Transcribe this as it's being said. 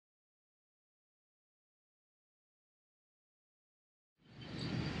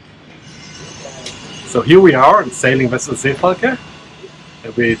So here we are on sailing vessel Seefalke,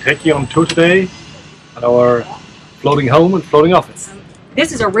 and we take you on tour today at our floating home and floating office.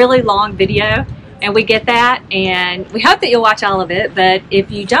 This is a really long video, and we get that, and we hope that you'll watch all of it, but if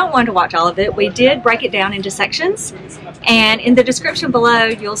you don't want to watch all of it, we did break it down into sections, and in the description below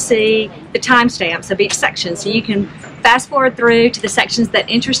you'll see the timestamps of each section, so you can fast forward through to the sections that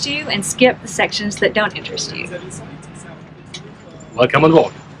interest you and skip the sections that don't interest you. Welcome on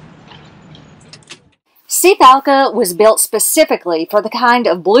board. Seefalke was built specifically for the kind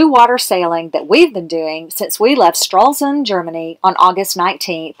of blue water sailing that we've been doing since we left Stralsund, Germany on August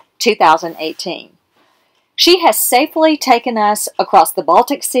 19, 2018. She has safely taken us across the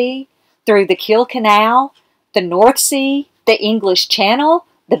Baltic Sea, through the Kiel Canal, the North Sea, the English Channel,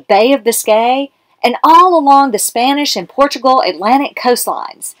 the Bay of Biscay, and all along the Spanish and Portugal Atlantic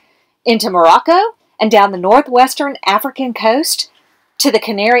coastlines, into Morocco and down the northwestern African coast, to the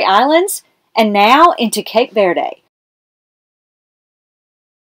Canary Islands, and now into Cape Verde.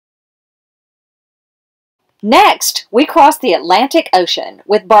 Next, we cross the Atlantic Ocean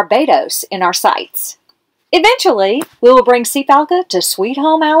with Barbados in our sights. Eventually, we will bring Seefalke to Sweet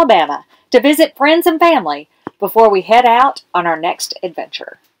Home, Alabama to visit friends and family before we head out on our next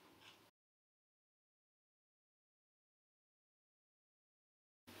adventure.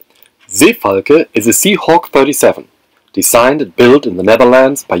 Seefalke is a Seahawk 37, designed and built in the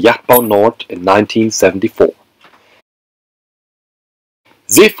Netherlands by Yachtbouw Noord in 1974.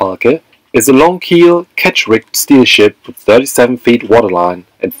 Seefalke is a long-keel, ketch-rigged steel ship with 37 feet waterline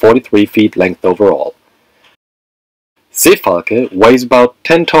and 43 feet length overall. Seefalke weighs about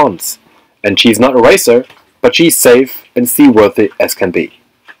 10 tons, and she's not a racer, but she's safe and seaworthy as can be.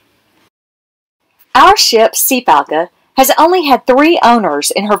 Our ship, Seefalke, has only had 3 owners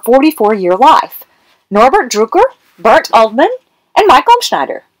in her 44-year life: Norbert Drucker, Bernd Oldman, and Maik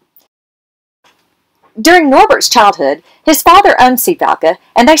Schneider. During Norbert's childhood, his father owned Seefalke,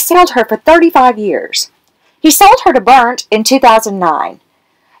 and they sailed her for 35 years. He sold her to Bernd in 2009.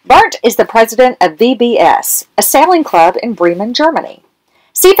 Bernd is the president of VBS, a sailing club in Bremen, Germany.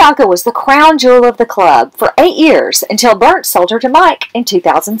 Seefalke was the crown jewel of the club for 8 years until Bernd sold her to Maik in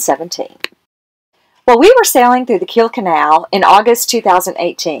 2017. While we were sailing through the Kiel Canal in August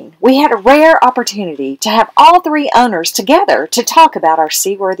 2018, we had a rare opportunity to have all 3 owners together to talk about our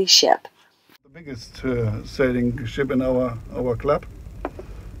seaworthy ship. The biggest sailing ship in our club,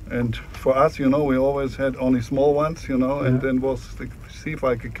 and for us, you know, we always had only small ones, you know, and then the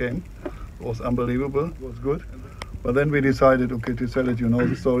Seefalke came. It was unbelievable, it was good. But then we decided, okay, to sell it, you know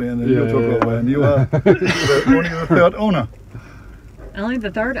the story, and then you took over, and you are only the 3rd owner. Only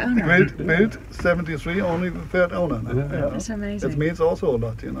the 3rd owner. Built 73, only the 3rd owner. Now, Yeah. That's amazing. That means also a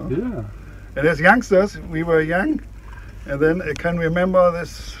lot, you know. Yeah. And as youngsters, we were young, and then I can remember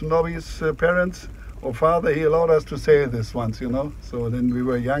this Nobby's parents or father, he allowed us to sail this once, you know. So then we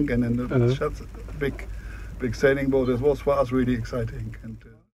were young, and then it was such a big sailing boat. It was for us really exciting. And,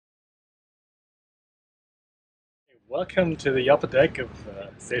 Welcome to the upper deck of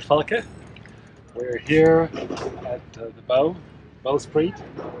Seefalke. We're here at the bowsprit.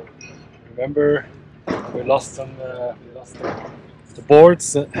 Remember, we lost the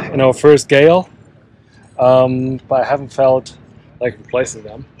boards in our first gale, but I haven't felt like replacing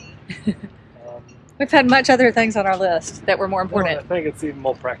them. We've had much other things on our list that were more important. I think it's even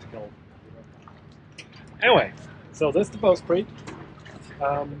more practical. Anyway, so this is the bowsprit.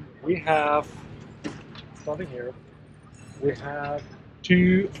 We have, starting here, we have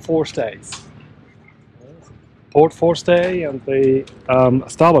 2 forestays. Port forestay and the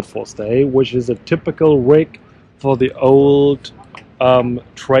starboard forestay, which is a typical rig for the old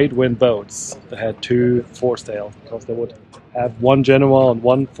trade wind boats. They had 2 forestay, because they would have one general on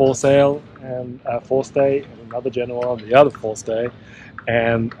one foresail and forestay, and another general on the other forestay,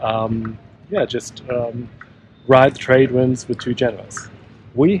 and yeah, just ride the trade winds with 2 generals.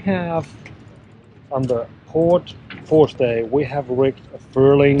 We have on the port forestay, we have rigged a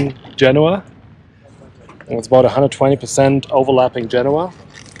furling Genoa. And it's about 120% overlapping Genoa.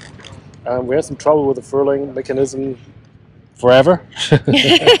 We had some trouble with the furling mechanism forever.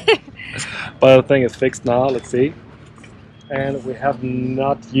 But the thing is fixed now, let's see. And we have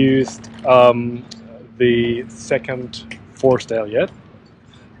not used the second forestay yet.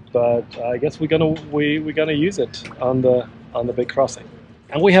 But I guess we're gonna use it on the big crossing.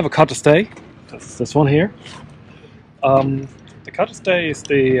 And we have a cutter stay. That's this one here. The cutter stay is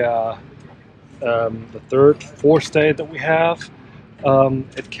the 3rd forestay that we have.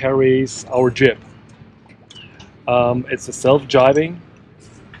 It carries our jib. It's a self-jibing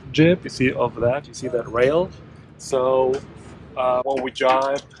jib. You see over that, you see that rail. So when we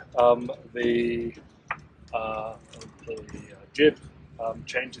jibe, the the jib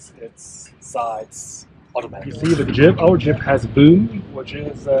changes its sides automatically. You see the jib, our jib has a boom, which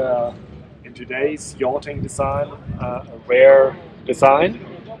is in today's yachting design a rare design,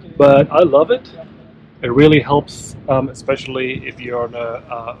 but I love it. It really helps, especially if you're on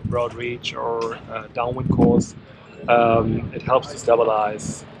a broad reach or a downwind course. It helps to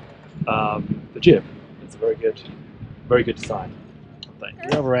stabilize the jib. It's a very good design.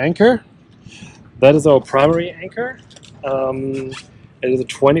 We have our anchor. That is our primary anchor. It is a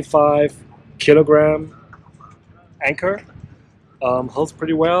 25 kilogram anchor. Holds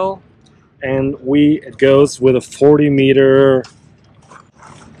pretty well, and it goes with a 40 meter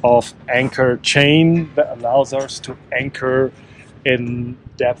of anchor chain that allows us to anchor in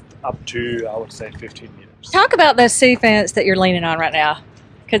depth up to, I would say, 15 meters. Talk about the sea fence that you're leaning on right now,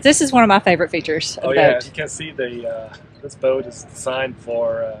 because this is one of my favorite features of the boat. You can see this boat is designed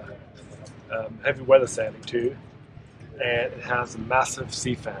for heavy weather sailing too, and it has a massive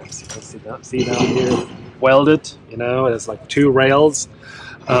sea fence. You can see down here, welded. You know, it has like 2 rails.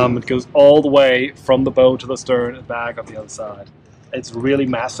 It goes all the way from the boat to the stern and back on the other side. It's really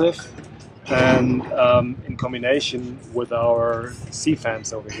massive, and in combination with our sea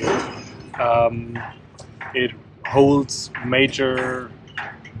fence over here, it holds major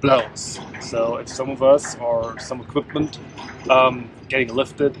blows. So if some of us or some equipment getting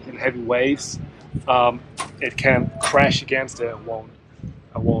lifted in heavy waves, it can crash against it. It won't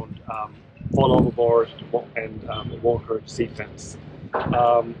fall overboard, and it won't hurt the sea fence.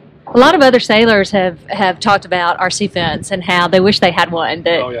 A lot of other sailors have talked about our sea fence and how they wish they had one.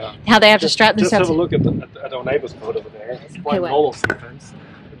 How they have to strap themselves. Just have a look at our neighbor's boat over there. It's quite a normal sea fence.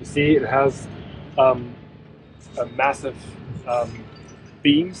 You see, it has a massive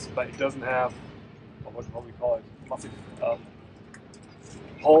beams, but it doesn't have what we call it, massive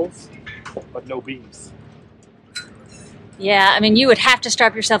holes, but no beams. Yeah, I mean, you would have to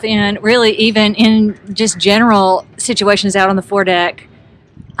strap yourself in, really, even in just general situations out on the foredeck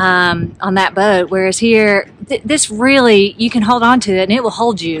on that boat. Whereas here, this really, you can hold on to it and it will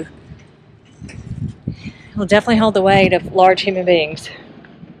hold you. It will definitely hold the weight of large human beings.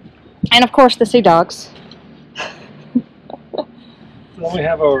 And of course, the Seadogs. Then we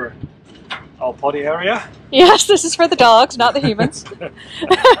have our potty area. Yes, this is for the dogs, not the humans.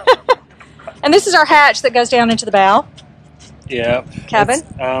 And this is our hatch that goes down into the bow. Yeah. Cabin.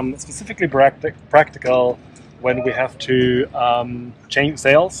 It's specifically practical when we have to change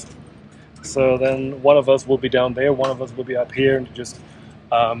sails. So then one of us will be down there, one of us will be up here, and just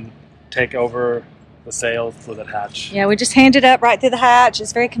take over the sail through that hatch. Yeah, we just hand it up right through the hatch.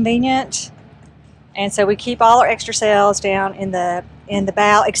 It's very convenient. And so we keep all our extra sails down in the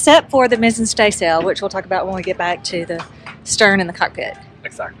bow, except for the mizzen staysail, which we'll talk about when we get back to the stern and the cockpit.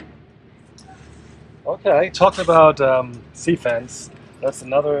 Exactly. Okay, talking about sea fence, that's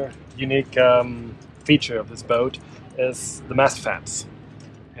another unique feature of this boat is the mast fence.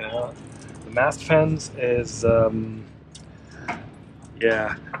 You know, the mast fence is the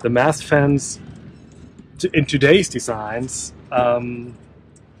mast fence in today's designs.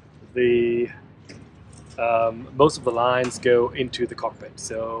 Most of the lines go into the cockpit.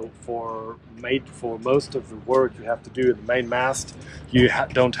 So for most of the work you have to do in the main mast, you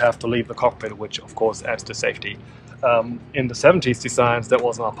don't have to leave the cockpit, which of course adds to safety. In the 70s designs, that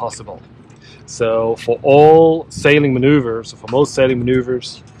was not possible. So for all sailing maneuvers, for most sailing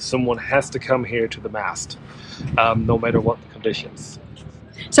maneuvers, someone has to come here to the mast, no matter what the conditions.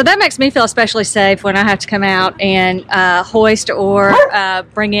 So that makes me feel especially safe when I have to come out and hoist or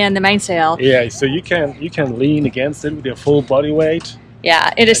bring in the mainsail. Yeah, so you can lean against it with your full body weight.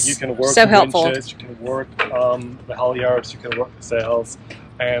 Yeah, it is you can work so the helpful. winches, you can work the halyards, you can work the sails,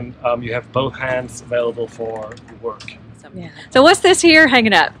 and you have both hands available for the work. Yeah. So what's this here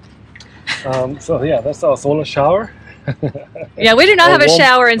hanging up? So yeah, that's our solar shower. Yeah, we do not have a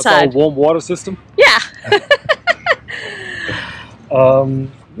shower inside. That's our warm water system. Yeah.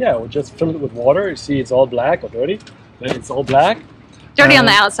 Yeah, we'll just fill it with water. You see it's all black or dirty. Then it's all black. Dirty on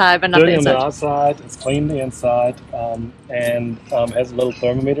the outside, but not the dirty inside. on the outside. It's clean the inside, and has a little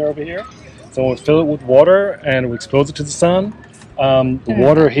thermometer over here. So we'll fill it with water and we expose it to the sun. The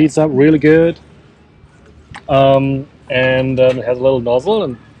water heats up really good, and it has a little nozzle,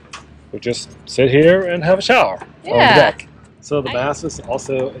 and we just sit here and have a shower on the deck. So the mast is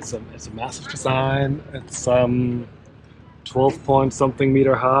also it's a massive design. It's 12 point something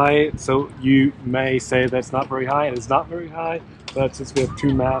meter high. So you may say that's not very high. It is not very high, but since we have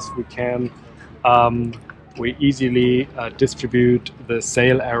two masts, we can we easily distribute the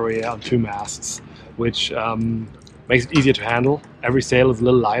sail area on two masts, which makes it easier to handle. Every sail is a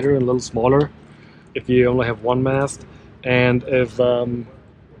little lighter and a little smaller, if you only have one mast, and if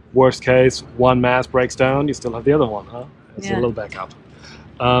worst case one mast breaks down, you still have the other one, huh? It's a little backup.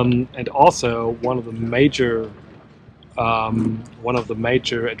 And also one of the major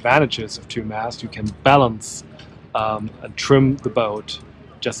advantages of two masts, you can balance and trim the boat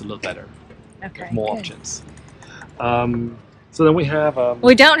just a little better. Okay. With more options. So then we have.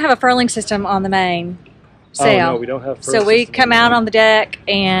 We don't have a furling system on the main sail. Oh, no, we don't have. So we come out on the deck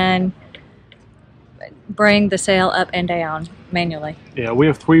and bring the sail up and down manually. Yeah, we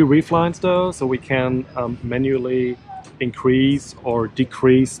have 3 reef lines though, so we can manually increase or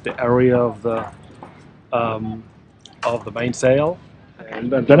decrease the area of the main sail.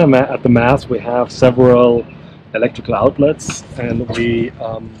 And then at the mast we have several electrical outlets, and we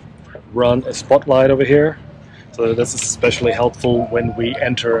run a spotlight over here. So this is especially helpful when we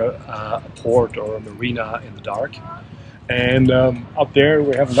enter a port or a marina in the dark. And up there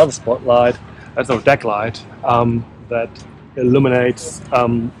we have another spotlight, that's our deck light, that illuminates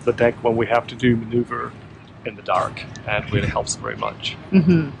the deck when we have to do maneuver in the dark, and really helps very much.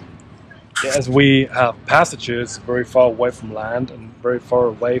 As we have passages very far away from land and very far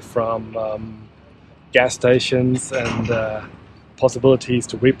away from gas stations and possibilities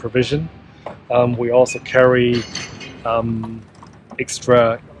to reprovision, we also carry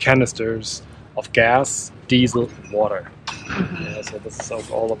extra canisters of gas, diesel, and water. So this is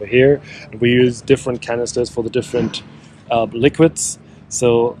all over here. And we use different canisters for the different liquids.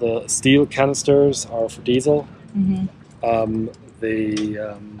 So the steel canisters are for diesel.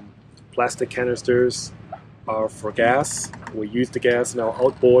 The plastic canisters are for gas. We use the gas in our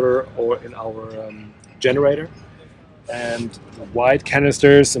outboarder or in our generator. And the white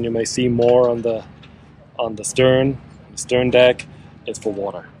canisters, and you may see more on the stern deck, is for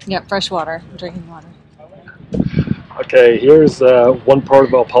water. Yep, fresh water, drinking water. Okay, here's one part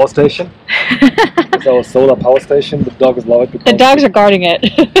of our power station. It's our solar power station. The dogs love it because the dogs are guarding it.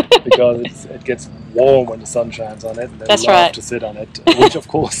 because it gets warm when the sun shines on it. And they That's love right. to sit on it, which of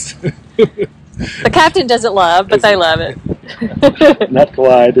course the captain doesn't love, but they love it. not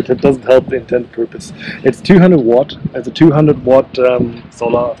quite. It doesn't help the intended purpose. It's 200 watt. It's a 200 watt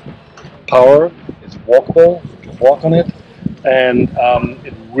solar power. It's walkable. You can walk on it, and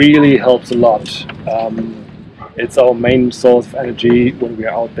it really helps a lot. It's our main source of energy when we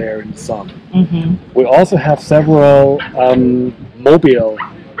are out there in the sun. We also have several mobile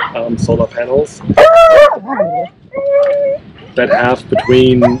solar panels that have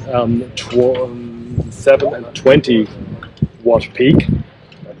between 7 and 20 watt peak,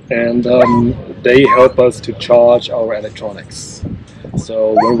 and they help us to charge our electronics.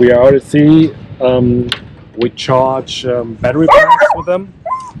 So when we are out at sea, we charge battery packs with them.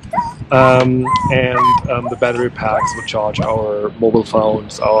 And the battery packs would charge our mobile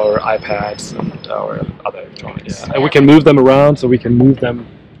phones, our iPads, and our other electronics. Yeah. And we can move them around, so we can move them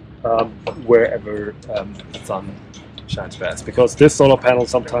wherever the sun shines best. Because this solar panel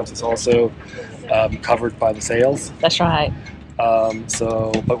sometimes is also covered by the sails. That's right.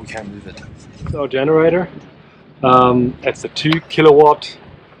 But we can't move it. So generator, it's a 2 kilowatt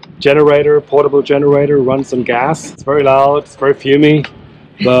generator, portable generator, runs on gas. It's very loud, it's very fumy.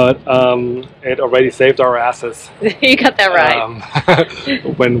 But it already saved our asses. You got that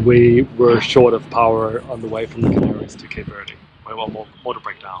right. When we were short of power on the way from the Canaries to Cape Verde. Motor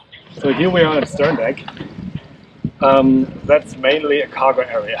breakdown. So here we are at stern deck. That's mainly a cargo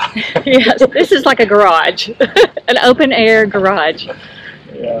area. Yes, this is like a garage, an open air garage.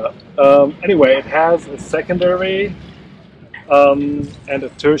 Yeah. Anyway, it has a secondary and a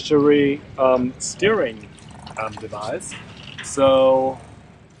tertiary steering device. So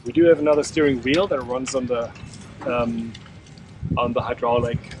we do have another steering wheel that runs on the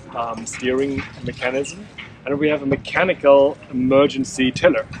hydraulic steering mechanism, and we have a mechanical emergency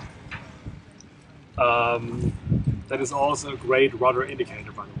tiller. That is also a great rudder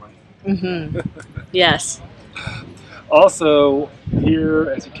indicator, by the way. Yes. Also, here,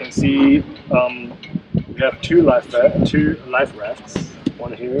 as you can see, we have two life rafts,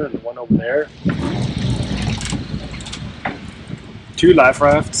 one here and one over there. 2 life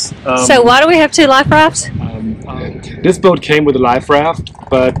rafts. So why do we have 2 life rafts? This boat came with a life raft,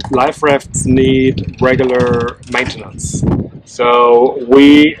 but life rafts need regular maintenance. So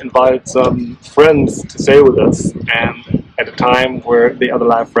we invited some friends to stay with us, and at a time where the other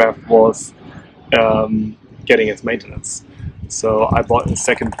life raft was getting its maintenance. So I bought a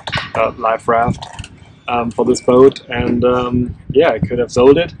second life raft for this boat, and yeah, I could have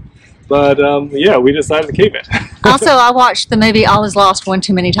sold it, But yeah, we decided to keep it. Also, I watched the movie All Is Lost one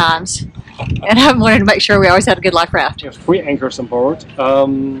too many times, and I wanted to make sure we always had a good life raft. We have 3 anchors on board.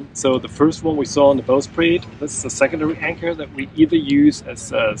 So the first one we saw in the bowsprit, this is a secondary anchor that we either use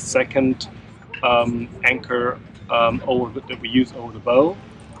as a second anchor that we use over the bow,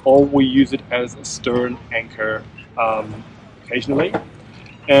 or we use it as a stern anchor occasionally.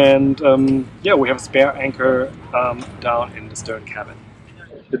 And yeah, we have a spare anchor down in the stern cabin.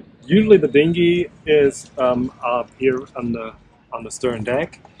 Usually the dinghy is up here on the stern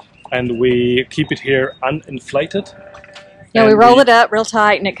deck, and we keep it here uninflated. Yeah, we roll it up real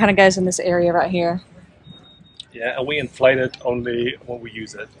tight, and it kind of goes in this area right here. Yeah, and we inflate it only when we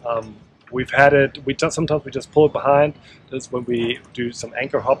use it. We've had it. Sometimes we just pull it behind. That's when we do some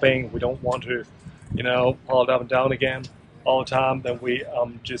anchor hopping. We don't want to, you know, pull it up and down again all the time. Then we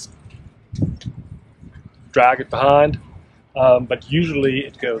just drag it behind. But usually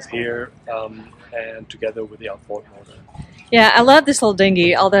it goes here and together with the outboard motor. Yeah, I love this little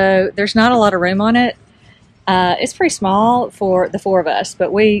dinghy, although there's not a lot of room on it. It's pretty small for the 4 of us,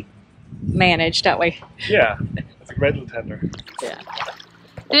 but we manage, don't we? Yeah, it's a great little tender. Yeah.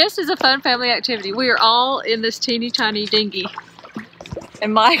 This is a fun family activity. We are all in this teeny tiny dinghy.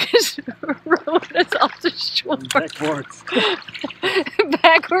 And Mike is rowing us off the shore. Backwards.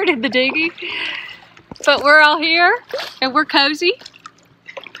 Backward in the dinghy. But we're all here, and we're cozy.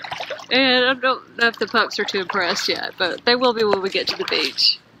 And I don't know if the pups are too impressed yet, but they will be when we get to the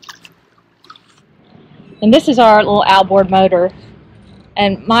beach. And this is our little outboard motor.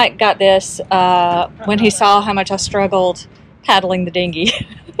 And Mike got this when he saw how much I struggled paddling the dinghy.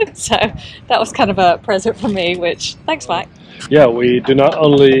 So that was kind of a present for me, which, thanks Mike. Yeah, we do not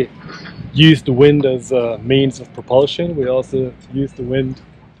only use the wind as a means of propulsion, we also use the wind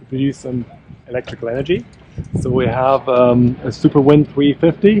to produce some electrical energy. So we have a Super Wind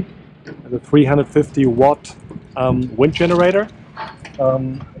 350 and a 350 watt wind generator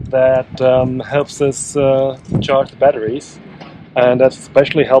that helps us charge the batteries. And that's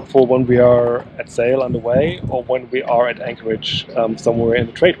especially helpful when we are at sail on the way, or when we are at anchorage somewhere in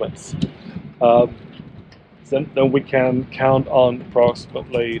the trade winds. Then we can count on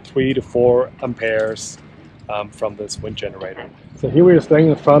approximately 3 to 4 amperes from this wind generator. So here we are staying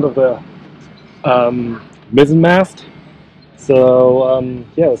in front of the mizzen mast. So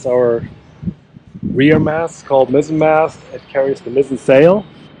yeah, it's our rear mast called mizzen mast. It carries the mizzen sail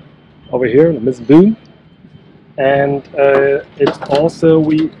over here, the mizzen boom. And it also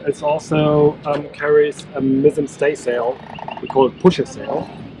carries a mizzen staysail. We call it pusher sail.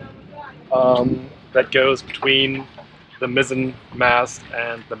 That goes between the mizzen mast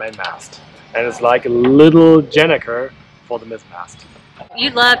and the main mast, and it's like a little gennaker for the mizzen mast.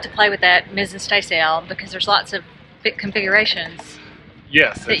 You love to play with that mizzen staysail because there's lots of big configurations.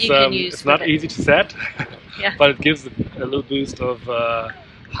 Yes, that you can use. It's not easy to set, yeah. But it gives a little boost of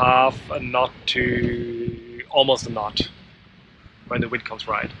half a knot to almost a knot when the wind comes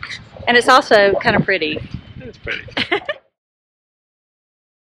right. And it's also kind of pretty. It's pretty.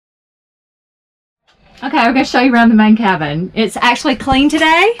 Okay, we're going to show you around the main cabin. It's actually clean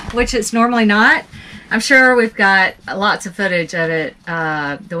today, which it's normally not. I'm sure we've got lots of footage of it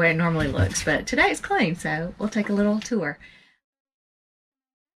the way it normally looks, but today it's clean, so we'll take a little tour.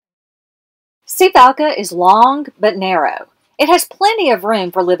 Seefalke is long but narrow. It has plenty of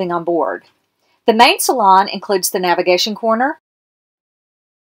room for living on board. The main salon includes the navigation corner,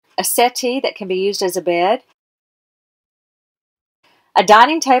 a settee that can be used as a bed, a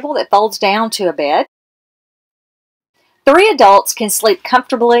dining table that folds down to a bed. 3 adults can sleep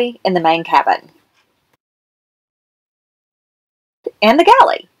comfortably in the main cabin. And the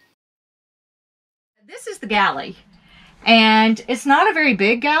galley. This is the galley. And it's not a very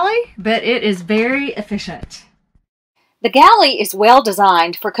big galley, but it is very efficient. The galley is well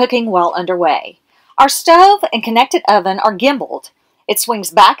designed for cooking while underway. Our stove and connected oven are gimbaled. It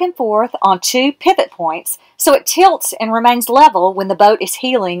swings back and forth on 2 pivot points, so it tilts and remains level when the boat is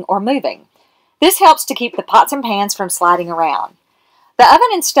heeling or moving. This helps to keep the pots and pans from sliding around. The oven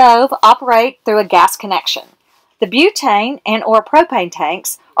and stove operate through a gas connection. The butane and or propane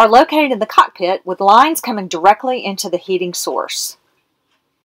tanks are located in the cockpit with lines coming directly into the heating source.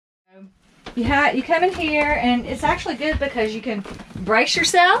 You come in here, and it's actually good because you can brace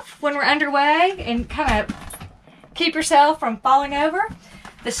yourself when we're underway and kind of keep yourself from falling over.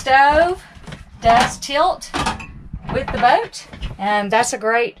 The stove does tilt with the boat, and that's a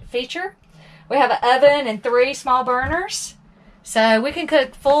great feature. We have an oven and 3 small burners, so we can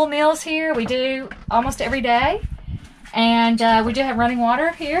cook full meals here. We do almost every day, and we do have running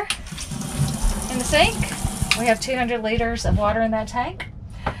water here in the sink. We have 200 liters of water in that tank.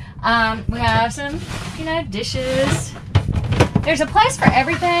 We have some, you know, dishes. There's a place for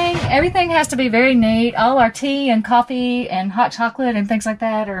everything. Everything has to be very neat. All our tea and coffee and hot chocolate and things like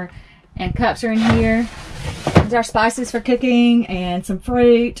that and cups are in here. There's our spices for cooking and some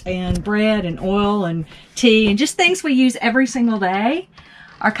fruit and bread and oil and tea and just things we use every single day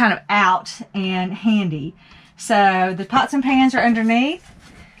are kind of out and handy. So the pots and pans are underneath,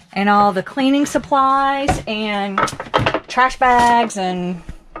 and all the cleaning supplies and trash bags and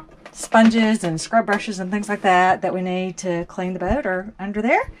sponges and scrub brushes and things like that we need to clean the boat are under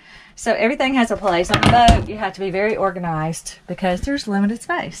there. So everything has a place. On the boat, you have to be very organized because there's limited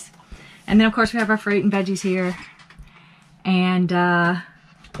space. And then of course we have our fruit and veggies here, and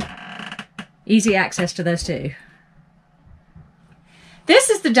easy access to those too. This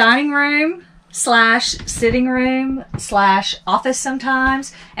is the dining room / sitting room / office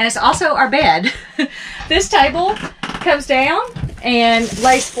sometimes, and it's also our bed. This table comes down and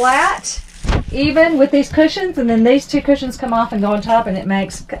lays flat, even with these cushions, and then these two cushions come off and go on top, and it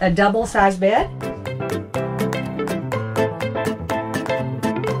makes a double-sized bed.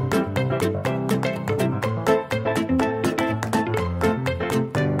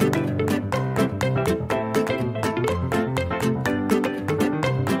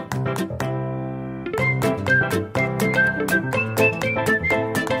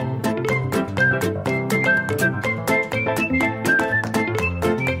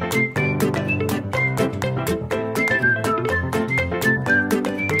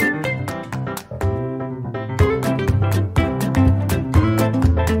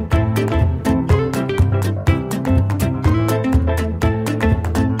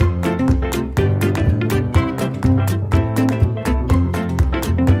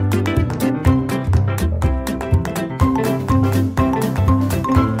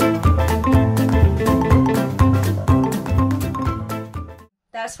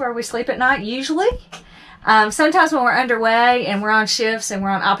 That's where we sleep at night usually. Sometimes when we're underway and we're on shifts and we're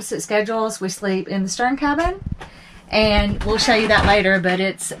on opposite schedules, we sleep in the stern cabin, and we'll show you that later, but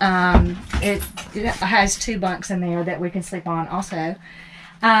it's it has 2 bunks in there that we can sleep on also.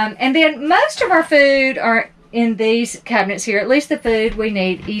 And then most of our food are in these cabinets here, at least the food we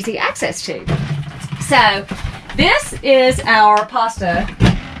need easy access to. So this is our pasta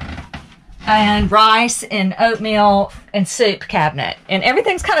and rice and oatmeal and soup cabinet, and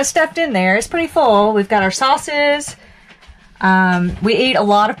everything's kind of stuffed in there. It's pretty full. We've got our sauces. We eat a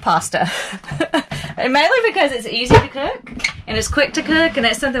lot of pasta, and mainly because it's easy to cook and it's quick to cook, and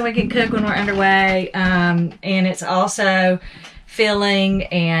it's something we can cook when we're underway, and it's also filling,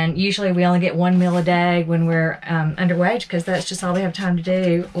 and usually we only get 1 meal a day when we're underway, because that's just all we have time to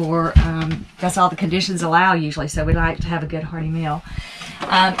do, or that's all the conditions allow usually, so we like to have a good hearty meal.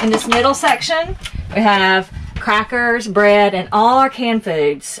 In this middle section, we have crackers, bread, and all our canned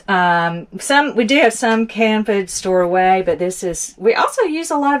foods. We do have some canned foods stored away, but we also use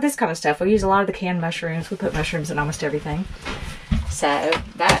a lot of this kind of stuff. We use a lot of the canned mushrooms. We put mushrooms in almost everything. So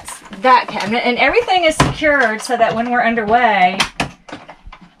that's that cabinet, and everything is secured so that when we're underway,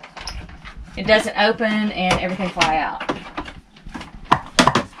 it doesn't open and everything fly out.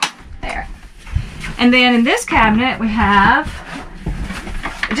 There. And then in this cabinet, we have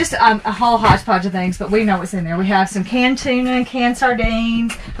just a whole hodgepodge of things, but we know what's in there. We have some canned tuna, canned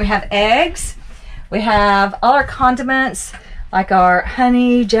sardines. We have eggs. We have all our condiments, like our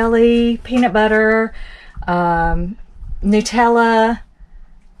honey, jelly, peanut butter, Nutella,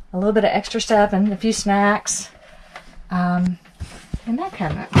 a little bit of extra stuff, and a few snacks in that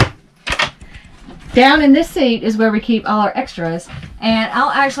cabinet. Down in this seat is where we keep all our extras, and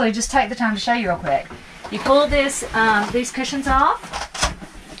I'll actually just take the time to show you real quick. You pull these cushions off.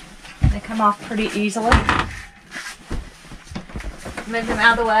 They come off pretty easily. Move them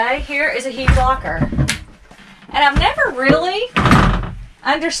out of the way. Here is a heat blocker. And I've never really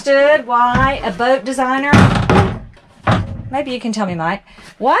understood why a boat designer, maybe you can tell me, Mike,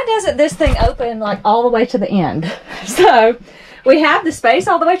 why doesn't this thing open like all the way to the end? So we have the space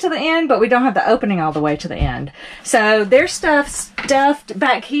all the way to the end, but we don't have the opening all the way to the end. So there's stuff stuffed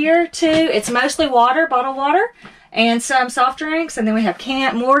back here too. It's mostly water, bottled water, and some soft drinks, and then we have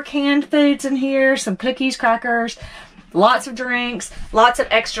more canned foods in here, some cookies, crackers, lots of drinks, lots of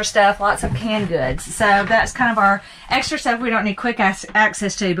extra stuff, lots of canned goods. So that's kind of our extra stuff we don't need quick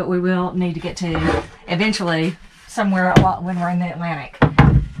access to, but we will need to get to eventually somewhere when we're in the Atlantic.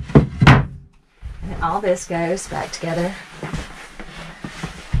 And all this goes back together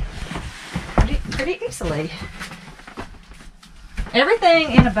pretty easily.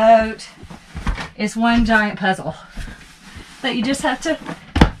 Everything in a boat is one giant puzzle that you just have to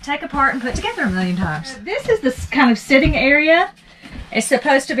take apart and put together a million times. This is this kind of sitting area, It's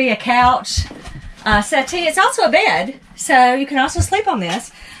supposed to be a couch settee. It's also a bed, so you can also sleep on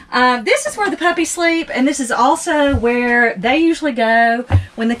this. This is where the puppies sleep, and this is also where they usually go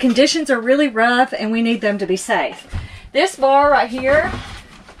when the conditions are really rough and we need them to be safe. This bar right here,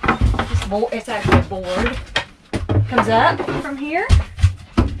 it's actually a board, comes up from here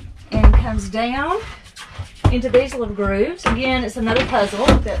and comes down into these little grooves. Again, it's another puzzle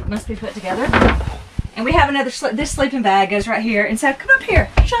that must be put together. And we have another, this sleeping bag goes right here. And so come up here,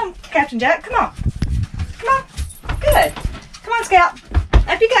 show them, Captain Jack, come on. Come on, good. Come on, Scout,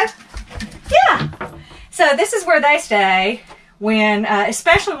 up you go. Yeah. So this is where they stay when,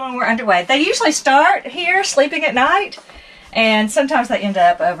 especially when we're underway. They usually start here sleeping at night, and sometimes they end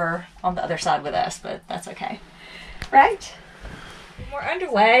up over on the other side with us, but that's okay. Right? When we're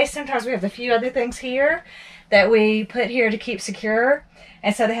underway, sometimes we have a few other things here that we put here to keep secure,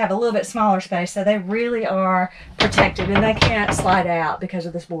 and so they have a little bit smaller space, so they really are protected and they can't slide out because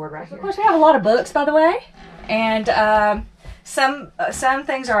of this board right here. Of course, we have a lot of books, by the way, and some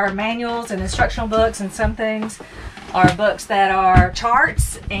things are manuals and instructional books, and some things are books that are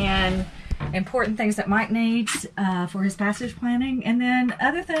charts and important things that Mike needs for his passage planning, and then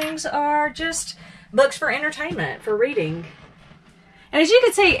other things are just books for entertainment, for reading. And as you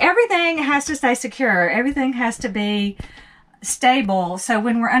can see, everything has to stay secure. Everything has to be stable, so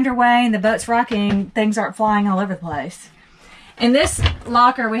when we're underway and the boat's rocking, things aren't flying all over the place. In this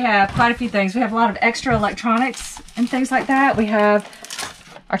locker, we have quite a few things. We have a lot of extra electronics and things like that. We have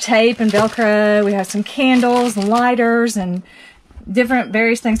our tape and Velcro. We have some candles and lighters and different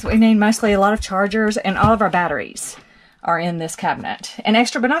various things that we need, mostly a lot of chargers, and all of our batteries are in this cabinet, and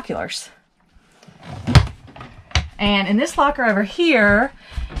extra binoculars. And in this locker over here,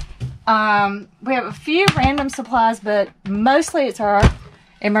 we have a few random supplies, but mostly it's our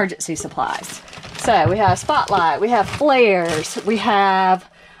emergency supplies. So we have a spotlight, we have flares, we have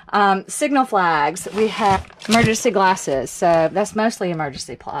signal flags, we have emergency glasses. So that's mostly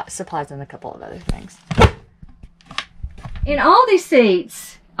emergency supplies and a couple of other things. In all these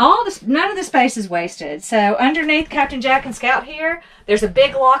seats, none of the space is wasted. So underneath Captain Jack and Scout here, there's a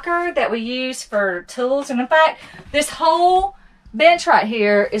big locker that we use for tools. And in fact, this whole bench right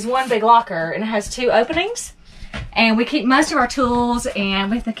here is one big locker, and it has 2 openings. And we keep most of our tools,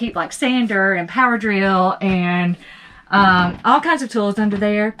 and we have to keep like sander and power drill and all kinds of tools under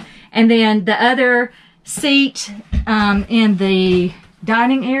there. And then the other seat in the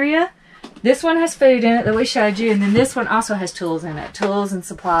dining area, this one has food in it that we showed you, and then this one also has tools in it, tools and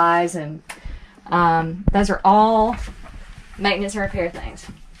supplies, and those are all maintenance and repair things.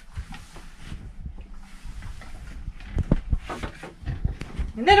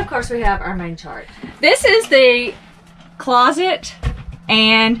 And then of course we have our main chart. This is the closet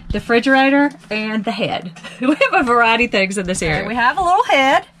and the refrigerator and the head. We have a variety of things in this area. We have a little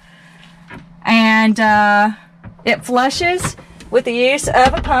head, and it flushes with the use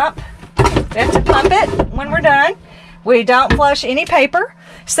of a pump. We have to pump it when we're done. We don't flush any paper,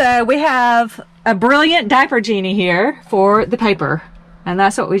 so we have a brilliant diaper genie here for the paper, and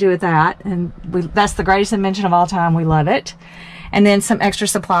that's what we do with that. And that's the greatest invention of all time. We love it. And then some extra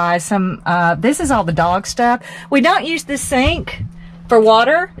supplies. This is all the dog stuff. We don't use this sink for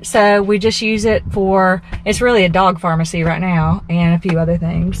water, so we just use it for, it's really a dog pharmacy right now, and a few other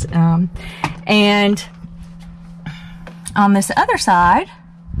things. And on this other side,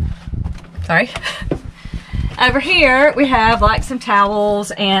 sorry, over here we have like some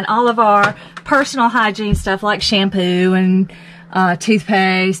towels and all of our personal hygiene stuff like shampoo and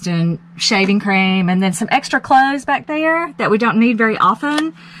toothpaste and shaving cream, and then some extra clothes back there that we don't need very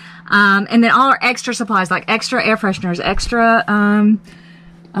often, and then all our extra supplies like extra air fresheners, extra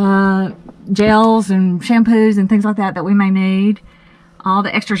gels and shampoos and things like that we may need. All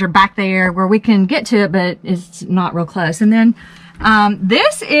the extras are back there where we can get to it, but it's not real close. And then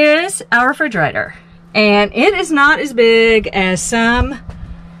this is our refrigerator, and it is not as big as some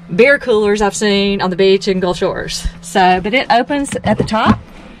beer coolers I've seen on the beach in Gulf Shores. So, but it opens at the top,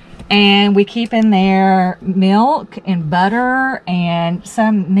 and we keep in there milk and butter and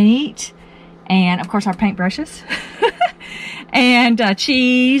some meat, and of course our paintbrushes and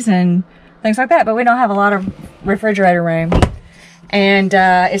cheese and things like that. But we don't have a lot of refrigerator room, and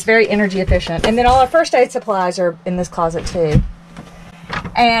it's very energy efficient. And then all our first aid supplies are in this closet too.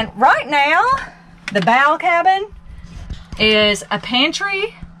 And right now, the bow cabin is a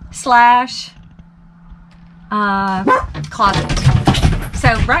pantry slash closet.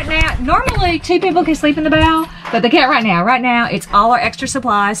 So right now, normally 2 people can sleep in the bow, but they can't right now. Right now, it's all our extra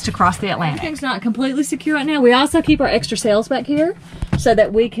supplies to cross the Atlantic. Everything's not completely secure right now. We also keep our extra sails back here so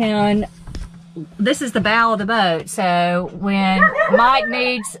that we can this is the bow of the boat. So when Mike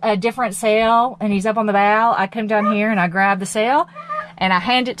needs a different sail and he's up on the bow, I come down here and I grab the sail and I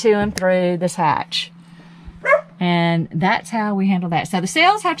hand it to him through this hatch. And that's how we handle that. So the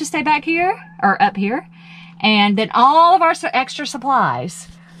sails have to stay back here or up here. And then all of our extra supplies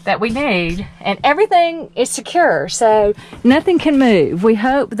that we need, and everything is secure, so nothing can move. We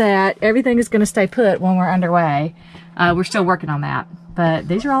hope that everything is going to stay put when we're underway. We're still working on that, but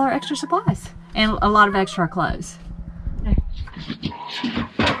these are all our extra supplies and a lot of extra clothes.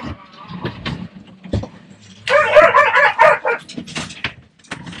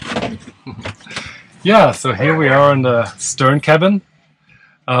 Yeah, so here we are in the stern cabin.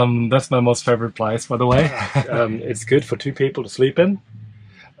 That's my most favorite place, by the way. It's good for 2 people to sleep in.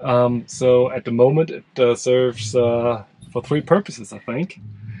 So at the moment it serves for 3 purposes, I think.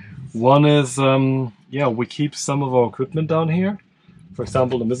 One is, yeah, we keep some of our equipment down here. For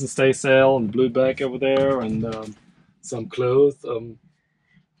example, the mizzen staysail and the blue bag over there, and some clothes.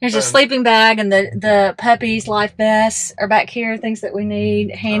 Here's a sleeping bag, and the puppy's life vests are back here, things that we need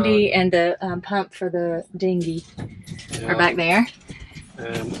handy, and the pump for the dinghy are back there.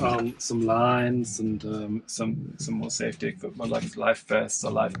 And some lines and some more safety equipment like life vests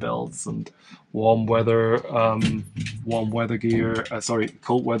or life belts and cold weather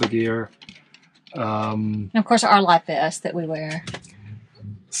gear. And of course, our life vest that we wear.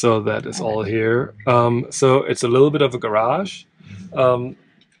 So that is all here. So it's a little bit of a garage,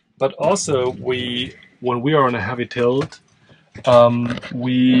 but also when we are on a heavy tilt,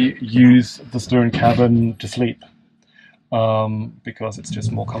 we use the stern cabin to sleep. Because it's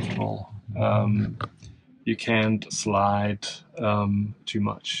just more comfortable. You can't slide too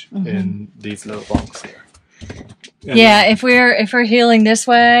much in these little bunks here. And yeah, if we're heeling this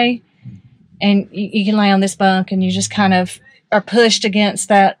way, and you can lay on this bunk, and you just kind of are pushed against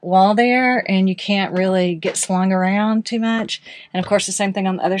that wall there, and you can't really get slung around too much. And of course, the same thing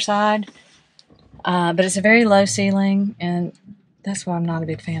on the other side. But it's a very low ceiling, and that's why I'm not a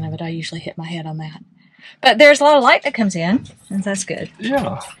big fan of it. I usually hit my head on that. But there's a lot of light that comes in, and that's good.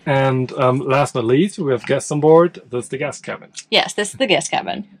 Yeah, and last but not least, we have guests on board. This is the guest cabin. Yes, this is the guest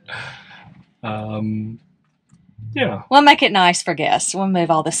cabin. Yeah. We'll make it nice for guests. We'll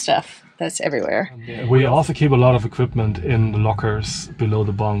move all this stuff that's everywhere. We also keep a lot of equipment in the lockers below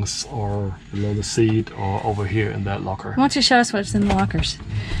the bunks or below the seat or over here in that locker. Why don't you show us what's in the lockers?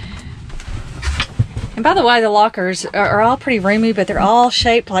 And by the way, the lockers are all pretty roomy, but they're all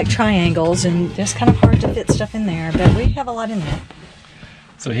shaped like triangles, and it's kind of hard to fit stuff in there, but we have a lot in there.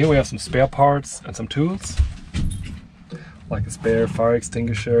 So here we have some spare parts and some tools, like a spare fire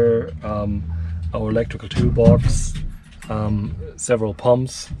extinguisher, our electrical toolbox, several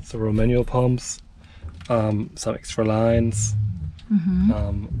pumps, several manual pumps, some extra lines.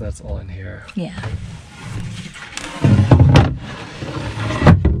 That's all in here. Yeah.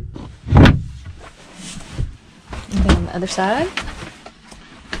 And then on the other side,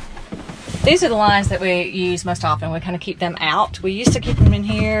 these are the lines that we use most often. We kind of keep them out. We used to keep them in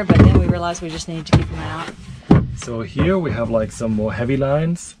here, but then we realized we just needed to keep them out. So here we have like some more heavy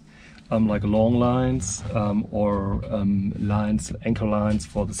lines, like long lines, or lines, anchor lines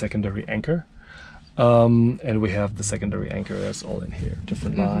for the secondary anchor. And we have the secondary anchor that's all in here.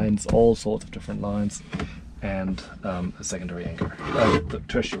 Different lines, all sorts of different lines, and a secondary anchor, the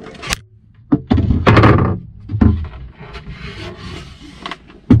tertiary anchor.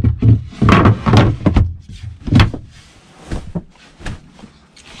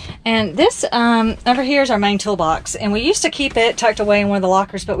 And this over here is our main toolbox, and we used to keep it tucked away in one of the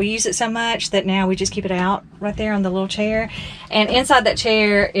lockers, but we use it so much that now we just keep it out right there on the little chair. And inside that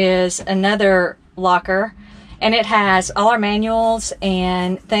chair is another locker, and it has all our manuals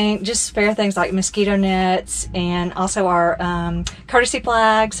and just spare things like mosquito nets, and also our courtesy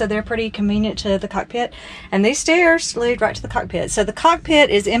flags, so they're pretty convenient to the cockpit. And these stairs lead right to the cockpit. So the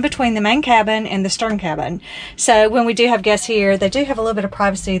cockpit is in between the main cabin and the stern cabin. So when we do have guests here, they do have a little bit of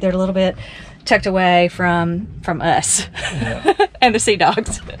privacy. They're a little bit tucked away from us and the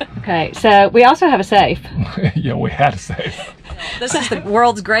Seadogs. Okay, so we also have a safe. Yeah, we had a safe. This is the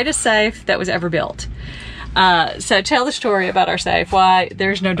world's greatest safe that was ever built. So tell the story about our safe, why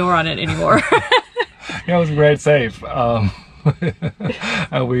there's no door on it anymore. Yeah, it was a great safe.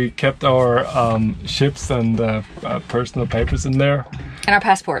 And we kept our ships and personal papers in there. And our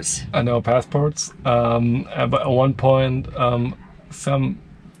passports. And our passports. But at one point,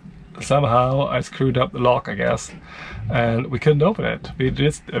 somehow I screwed up the lock, I guess, and we couldn't open it. We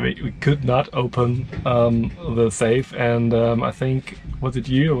could not open the safe, and I think, was it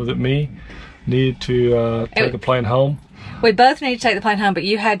you or was it me, need to take the plane home. We both need to take the plane home, but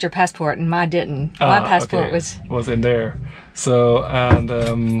you had your passport and mine didn't. My passport okay. was in there. So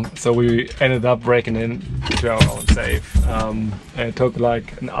so we ended up breaking into our own safe. And it took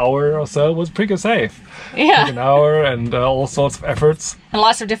like an hour or so. It was pretty safe. Yeah. It took an hour and all sorts of efforts. And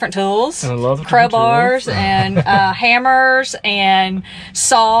lots of different tools. And lots of crowbars and hammers and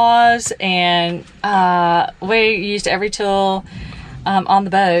saws, and we used every tool on the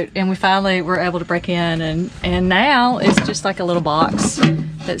boat, and we finally were able to break in, and now it's just like a little box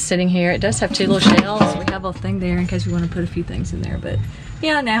that's sitting here. It does have 2 little shelves. We have a thing there in case we want to put a few things in there, but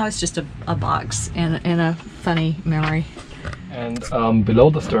yeah, now it's just a box and a funny memory. And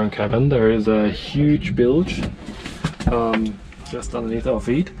below the stern cabin there is a huge bilge just underneath our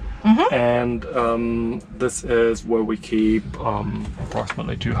feet. And this is where we keep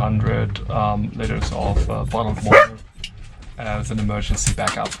approximately 200 liters of bottled water as an emergency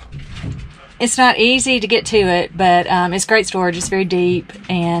backup. It's not easy to get to it, but it's great storage. It's very deep,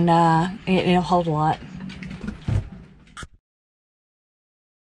 and it'll hold a lot.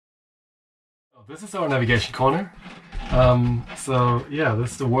 This is our navigation corner. So yeah,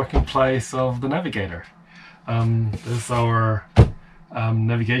 this is the working place of the navigator. This is our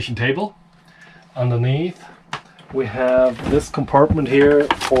navigation table. Underneath we have this compartment here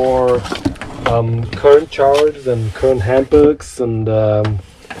for current charts and current handbooks, and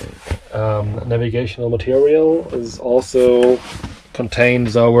navigational material. Is also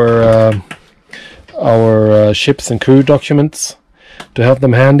contains our ships and crew documents to have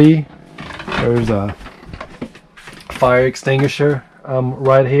them handy. There's a fire extinguisher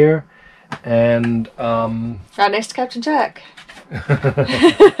right here, and right next to Captain Jack.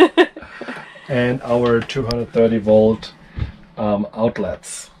 and our 230 volt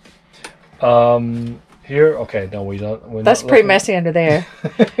outlets. Here, okay, no, we don't. That's pretty messy under there,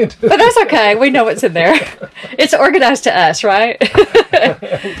 but that's okay. We know what's in there. It's organized to us, right?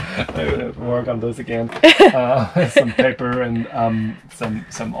 Work on this again. Some paper and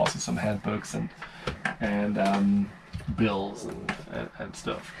some handbooks and bills and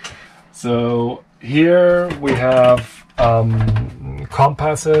stuff. So here we have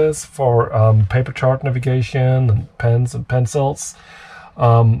compasses for paper chart navigation, and pens and pencils.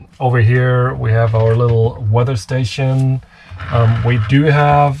 Over here we have our little weather station. We do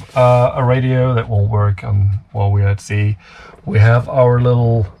have a radio that won't work while we're at sea. We have our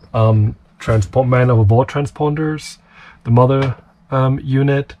little man overboard transponders, the mother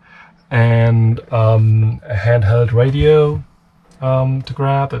unit, and a handheld radio to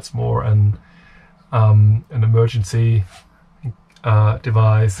grab. That's more an emergency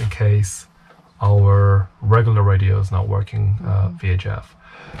device in case our regular radio is not working VHF.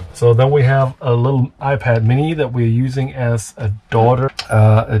 So then we have a little iPad mini that we're using as a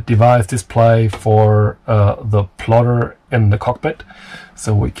a device display for the plotter in the cockpit.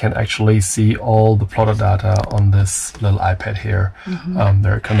 So we can actually see all the plotter data on this little iPad here.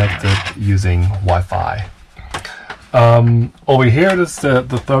 They're connected using Wi-Fi. Over here is the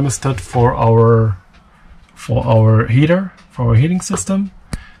thermostat for our heater, for our heating system.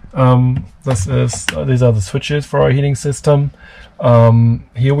 These are the switches for our heating system.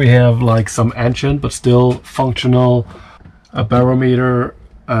 Here we have like some ancient but still functional a barometer,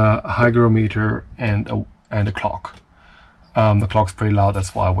 a hygrometer, and a clock. The clock's pretty loud,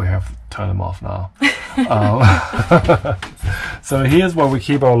 that's why we have to turn them off now. So here's where we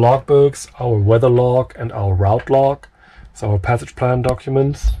keep our logbooks, our weather log, and our route log. So our passage plan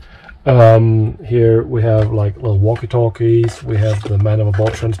documents. Here we have like little walkie-talkies, we have the man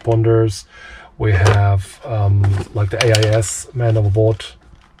overboard transponders, we have like the AIS man overboard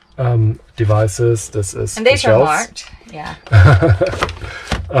devices. This is and these are marked, yeah.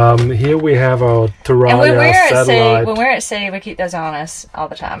 Here we have our Thuraya satellite. When we're at sea, we keep those on us all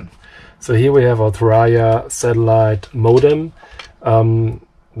the time. So here we have our Thuraya satellite modem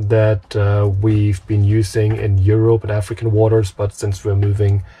that we've been using in Europe and African waters, but since we're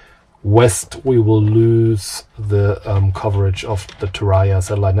moving west, we will lose the coverage of the Thuraya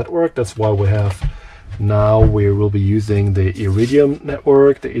satellite network. That's why we will be using the Iridium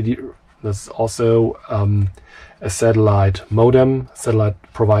network. There's also a satellite modem. Satellite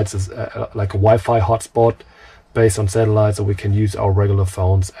provides us like a Wi-Fi hotspot based on satellite, so we can use our regular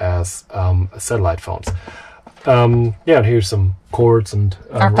phones as satellite phones. Yeah, and here's some cords and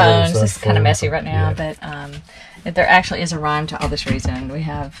our phones. This is kind of messy right now, yeah. But there actually is a rhyme to all this reason. We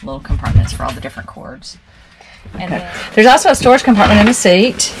have little compartments for all the different cords. And there's also a storage compartment in the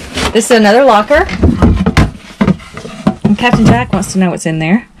seat. This is another locker. And Captain Jack wants to know what's in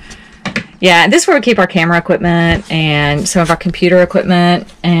there. Yeah, this is where we keep our camera equipment and some of our computer equipment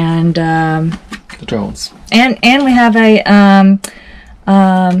and The drones. And we have a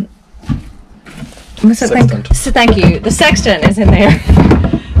what's that thing? So thank you. The sextant is in there.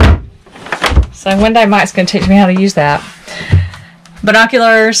 So one day Mike's going to teach me how to use that.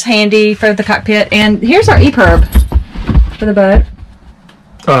 Binoculars handy for the cockpit, and here's our EPIRB for the boat.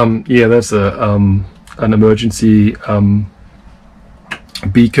 Yeah, that's an emergency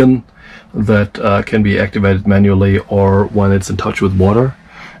beacon that can be activated manually or when it's in touch with water,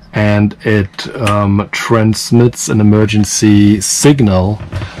 and it transmits an emergency signal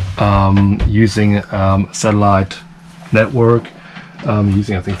using satellite network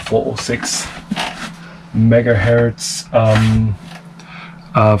using I think 406 megahertz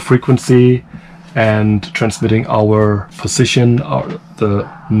frequency, and transmitting our position, the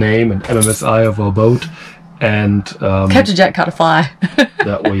name and MMSI of our boat, and Captain Jack caught a fly.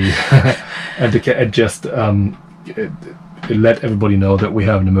 that we and just let everybody know that we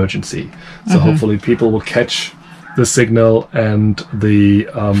have an emergency. So hopefully people will catch the signal, and the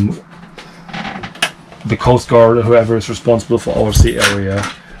Coast Guard or whoever is responsible for our sea area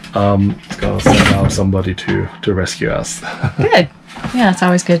is gonna send out somebody to rescue us. Good. Yeah, it's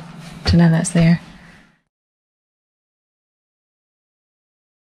always good to know that's there.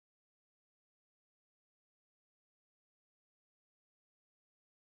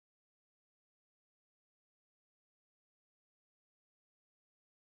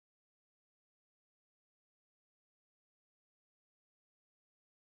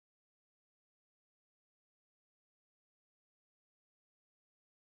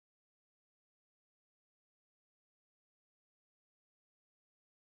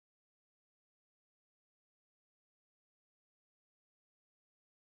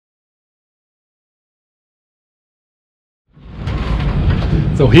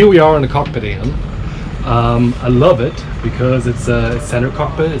 So here we are in the cockpit again. I love it because it's a center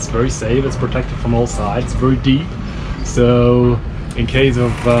cockpit. It's very safe. It's protected from all sides. It's very deep. So in case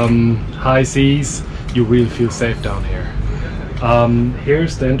of high seas, you really feel safe down here.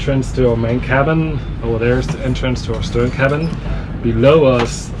 Here's the entrance to our main cabin. Over there's the entrance to our stern cabin. Below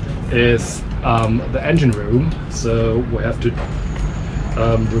us is the engine room. So we have to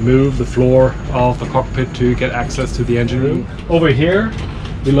remove the floor of the cockpit to get access to the engine room. Over here,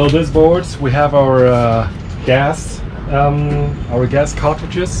 below these boards, we have our gas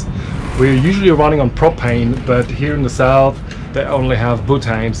cartridges. We're usually running on propane, but here in the south they only have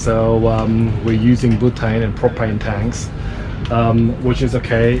butane, so we're using butane and propane tanks, which is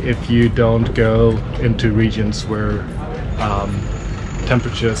okay if you don't go into regions where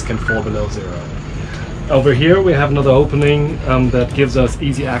temperatures can fall below zero. Over here we have another opening that gives us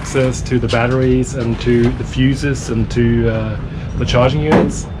easy access to the batteries and to the fuses and to the charging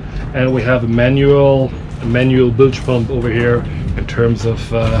units, and we have a manual bilge pump over here in terms of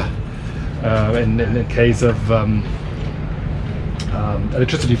in case of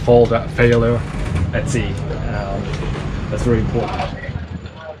electricity failure at sea. That's very important.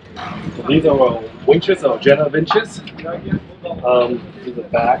 So these are our winches, our Jenna winches. These are the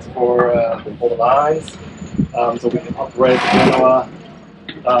bags for the lines, so we can operate the Genoa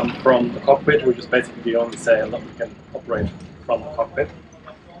from the cockpit, which is basically the only sail that we can operate from the cockpit.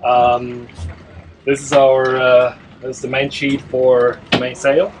 This is our this is the main sheet for the main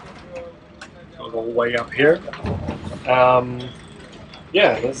sail. So go way up here.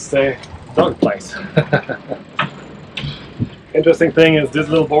 Yeah, this is the dog place. Interesting thing is this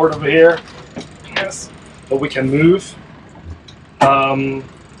little board over here. Yes, but we can move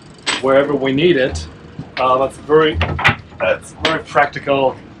wherever we need it. That's very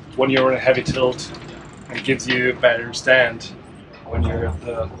practical when you're in a heavy tilt, and gives you a better stand when you're at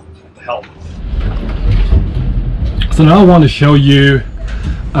the helm. So now I want to show you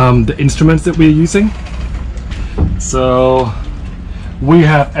the instruments that we're using. So we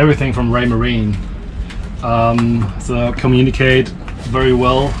have everything from Raymarine. So communicate very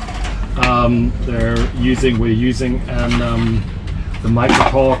well. We're using the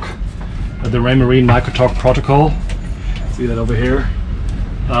Microtalk, the Raymarine Microtalk protocol. See that over here?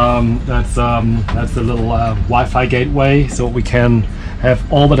 That's the little Wi-Fi gateway, so we can have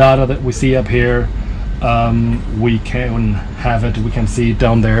all the data that we see up here. We can have it. We can see it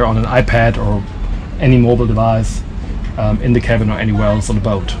down there on an iPad or any mobile device in the cabin or anywhere else on the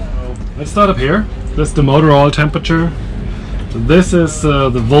boat. Let's start up here. This is the motor oil temperature. So this is the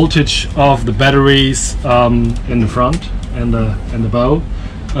voltage of the batteries in the front and the bow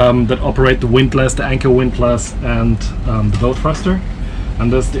that operate the windlass, the anchor windlass, and the boat thruster.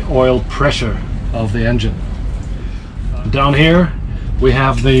 And this is the oil pressure of the engine. Down here, we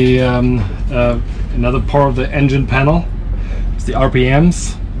have the another part of the engine panel. It's the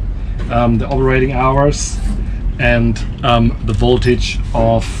RPMs, the operating hours, and the voltage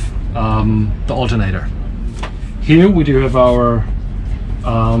of the alternator. Here we do have our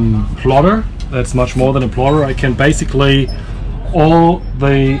plotter. That's much more than a plotter. I can basically, all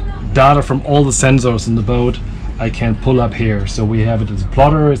the data from all the sensors in the boat I can pull up here. So we have it as a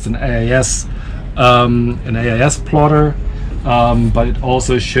plotter. It's an AIS plotter, but it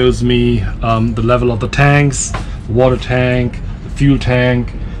also shows me the level of the tanks, the water tank, the fuel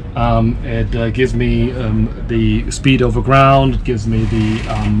tank. It gives me the speed over ground. It gives me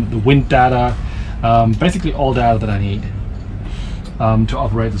the wind data, basically all data that I need to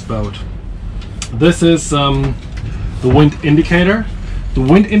operate this boat. This is the wind indicator. The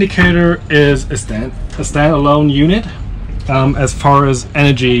wind indicator is a standalone unit as far as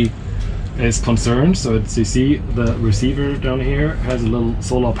energy is concerned. So it's, you see the receiver down here has a little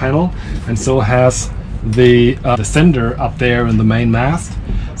solar panel, and so has the sender up there in the main mast.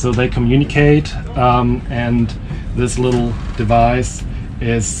 So they communicate, and this little device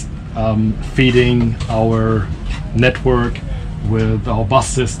is feeding our network with our bus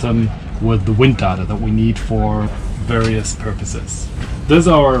system with the wind data that we need for various purposes. This is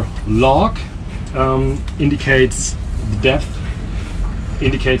our log, indicates the depth,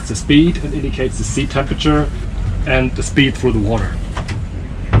 indicates the speed, and indicates the sea temperature and the speed through the water.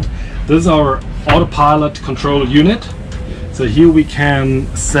 This is our autopilot control unit. So here we can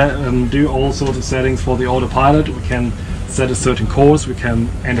set do all sorts of settings for the autopilot. We can set a certain course, we can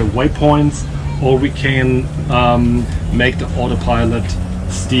enter waypoints, or we can make the autopilot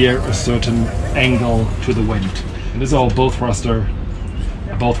steer a certain angle to the wind. And this is our bow thruster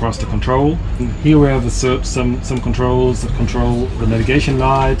control. And here we have some controls that control the navigation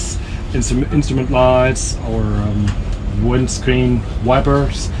lights, instrument lights, our windscreen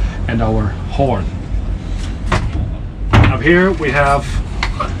wipers, and our horn. Up here we have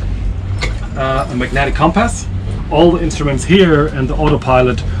a magnetic compass. All the instruments here and the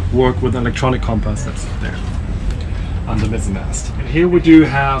autopilot work with an electronic compass that's there on the mizzen mast. And here we do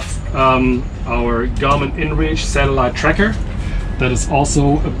have our Garmin InReach satellite tracker. That is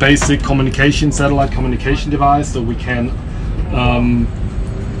also a basic satellite communication device, so we can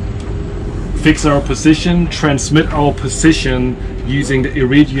fix our position, transmit our position using the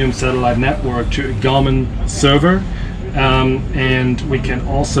Iridium satellite network to a Garmin server, and we can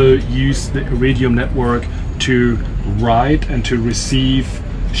also use the Iridium network to write and to receive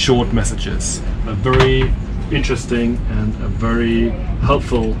short messages. A very interesting and a very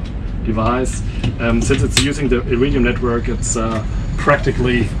helpful device. Since it's using the Iridium network, it's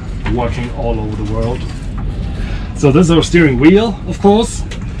practically working all over the world. So this is our steering wheel, of course,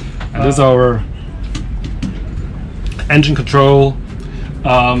 and this is our engine control.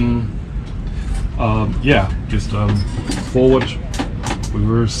 Yeah, just forward,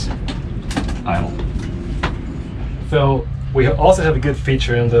 reverse, idle. So we also have a good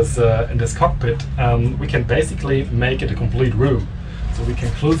feature in this cockpit. We can basically make it a complete room. So we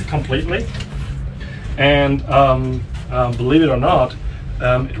can close it completely, and believe it or not,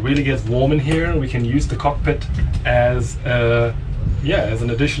 it really gets warm in here. We can use the cockpit as as an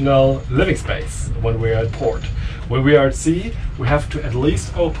additional living space when we are at port. When we are at sea, we have to at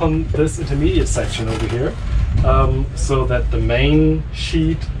least open this intermediate section over here, so that the main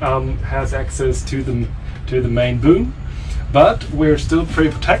sheet has access to the main boom. But we're still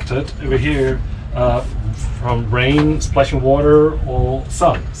pretty protected over here from rain, splashing water, or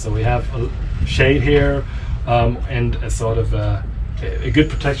sun. So we have a shade here, and a sort of a good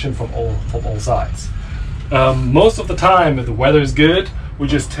protection from all sides. Most of the time, if the weather is good, we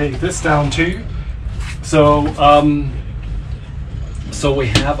just take this down too. So so we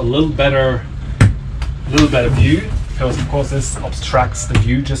have a little better view, because of course this obstructs the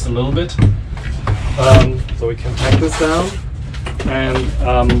view just a little bit. So we can take this down, and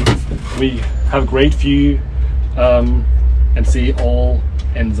we have a great view and see all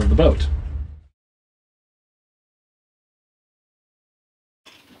ends of the boat.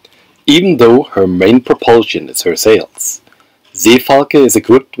 Even though her main propulsion is her sails, Seefalke is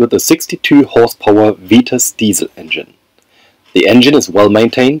equipped with a 62 horsepower Vitas diesel engine. The engine is well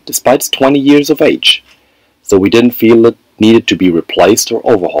maintained despite its 20 years of age, so we didn't feel it needed to be replaced or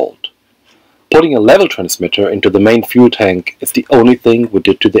overhauled. Putting a level transmitter into the main fuel tank is the only thing we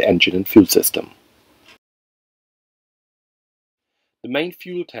did to the engine and fuel system. The main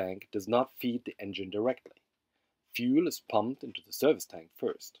fuel tank does not feed the engine directly. Fuel is pumped into the service tank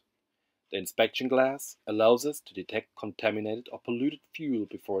first. The inspection glass allows us to detect contaminated or polluted fuel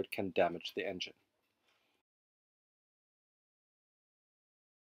before it can damage the engine.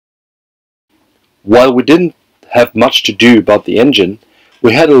 While we didn't have much to do about the engine,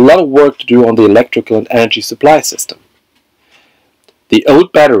 we had a lot of work to do on the electrical and energy supply system. The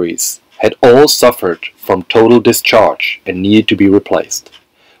old batteries had all suffered from total discharge and needed to be replaced.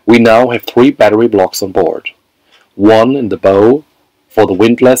 We now have 3 battery blocks on board. One in the bow for the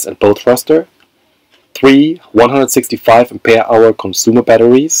windlass and boat thruster, 3 165 ampere-hour consumer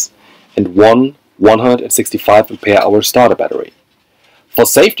batteries, and 1 165 ampere-hour starter battery. For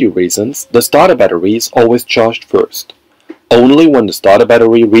safety reasons, the starter battery is always charged first. Only when the starter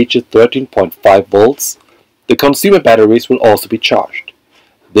battery reaches 13.5 volts, the consumer batteries will also be charged.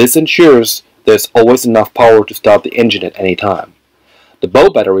 This ensures there's always enough power to start the engine at any time. The bow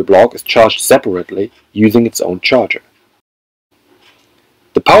battery block is charged separately using its own charger.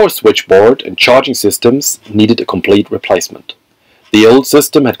 The power switchboard and charging systems needed a complete replacement. The old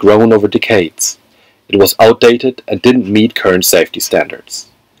system had grown over decades. It was outdated and didn't meet current safety standards.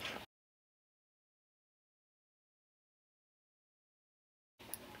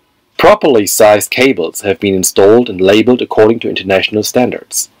 Properly sized cables have been installed and labeled according to international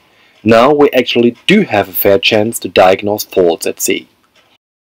standards. Now we actually do have a fair chance to diagnose faults at sea.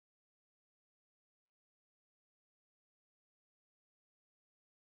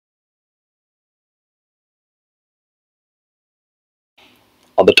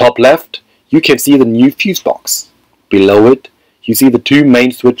 On the top left, you can see the new fuse box. Below it, you see the 2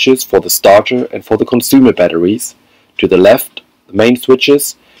 main switches for the starter and for the consumer batteries. To the left, the main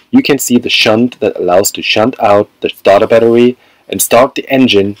switches, you can see the shunt that allows to shunt out the starter battery and start the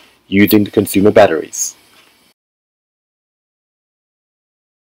engine using the consumer batteries.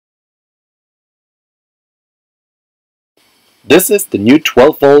 This is the new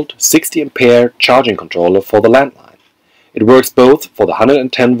 12 volt 60 ampere charging controller for the landline. It works both for the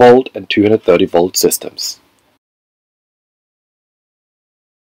 110 volt and 230 volt systems.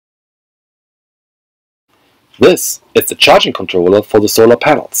 This is the charging controller for the solar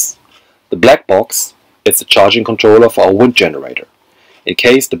panels. The black box is the charging controller for our wind generator. In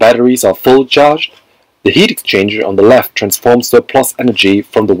case the batteries are full charged, the heat exchanger on the left transforms surplus energy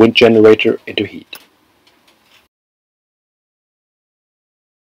from the wind generator into heat.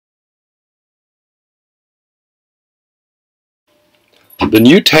 The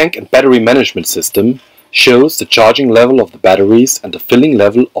new tank and battery management system shows the charging level of the batteries and the filling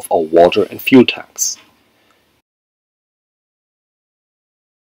level of our water and fuel tanks.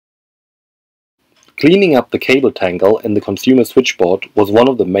 Cleaning up the cable tangle in the consumer switchboard was one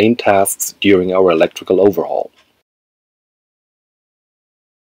of the main tasks during our electrical overhaul.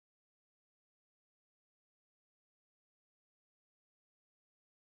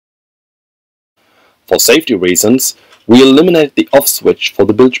 For safety reasons, we eliminated the off switch for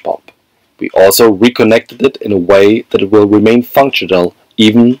the bilge pump. We also reconnected it in a way that it will remain functional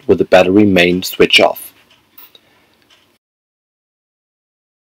even with the battery main switch off.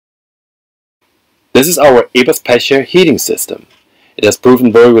 This is our Eberspacher heating system. It has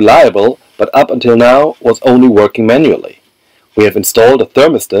proven very reliable, but up until now was only working manually. We have installed a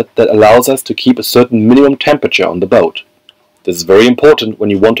thermostat that allows us to keep a certain minimum temperature on the boat. This is very important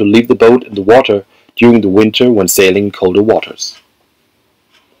when you want to leave the boat in the water during the winter when sailing in colder waters.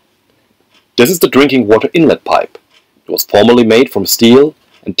 This is the drinking water inlet pipe. It was formerly made from steel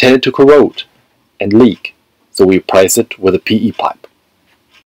and tended to corrode and leak, so we replaced it with a PE pipe.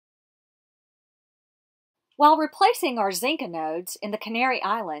 While replacing our zinc anodes in the Canary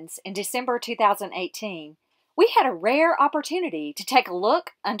Islands in December 2018, we had a rare opportunity to take a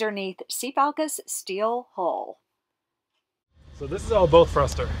look underneath Seefalke's steel hull. So this is our boat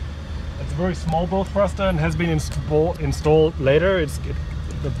thruster. It's a very small boat thruster and has been installed later.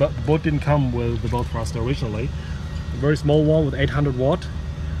 The boat didn't come with the boat thruster originally. A very small one with 800 watt.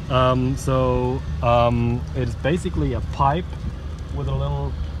 It's basically a pipe with a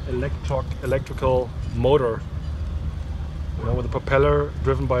little electrical motor, with a propeller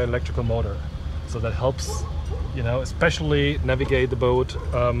driven by an electrical motor. So that helps, especially navigate the boat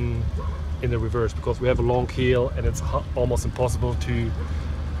in the reverse, because we have a long keel and it's almost impossible to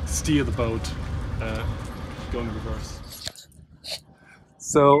steer the boat going in reverse.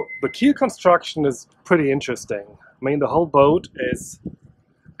 So the keel construction is pretty interesting. I mean, the whole boat is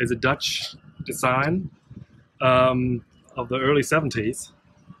a Dutch design of the early 70s.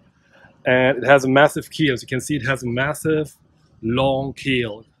 And it has a massive keel. As you can see, it has a massive, long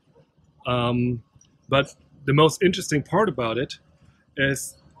keel. But the most interesting part about it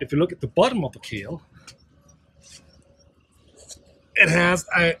is, if you look at the bottom of the keel, it has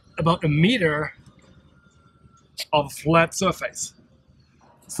about a meter of flat surface.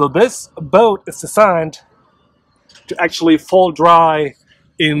 So this boat is designed to actually fall dry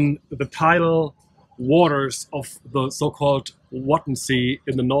in the tidal waters of the so-called Wadden Sea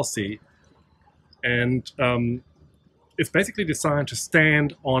in the North Sea. And it's basically designed to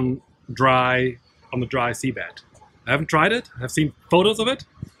stand on the dry seabed. I haven't tried it. I've seen photos of it.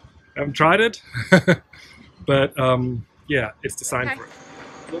 I haven't tried it. But yeah, it's designed for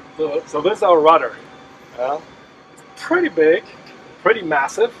it. So this is our rudder. It's pretty big, pretty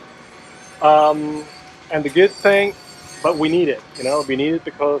massive. And the good thing, but we need it, you know, we need it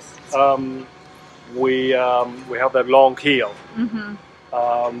because we have that long keel.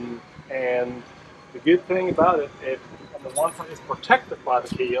 And the good thing about it, on the one side, it's protected by the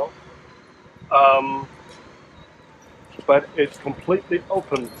keel, but it's completely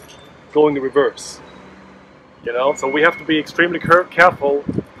open going in reverse. You know, so we have to be extremely careful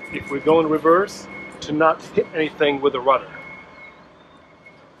if we go in reverse to not hit anything with the rudder.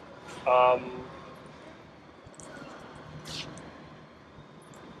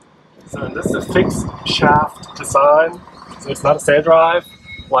 So this is a fixed shaft design, so it's not a sail drive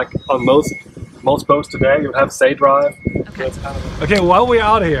like on most boats today. You have a sail drive. Okay. So okay, while we're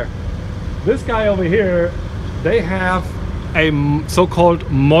out here, this guy over here, they have a so-called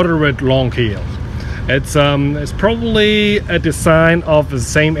moderate long keel. It's probably a design of the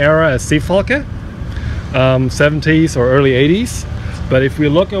same era as Seefalke, 70s or early 80s. But if we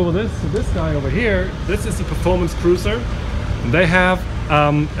look over this guy over here, this is a performance cruiser. They have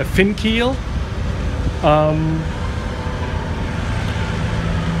a fin keel.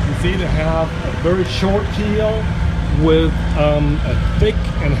 You see they have a very short keel with a thick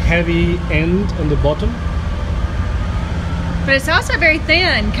and heavy end on the bottom. But it's also very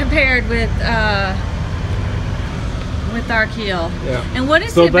thin compared with our keel. Yeah. And what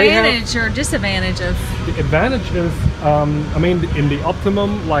is the advantage or disadvantage of? The advantage is, I mean, in the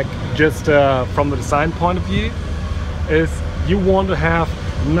optimum, like just from the design point of view, is you want to have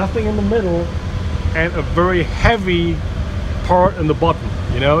nothing in the middle and a very heavy part in the bottom,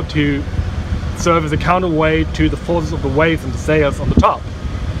 you know, to serve as a counterweight to the forces of the waves and the sails on the top.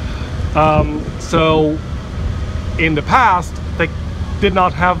 So in the past, they did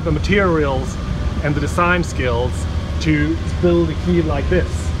not have the materials and the design skills to build a keel like this.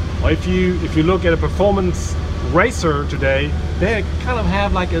 Or if you look at a performance racer today, they kind of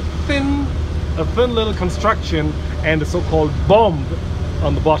have like a thin little construction and a so-called bomb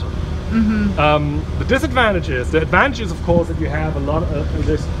on the bottom. The disadvantages, the advantages, of course, that you have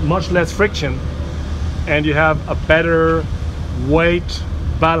there's much less friction, and you have a better weight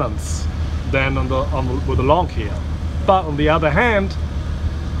balance than with a long keel. But on the other hand,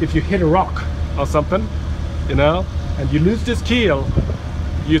 if you hit a rock or something, you know, and you lose this keel,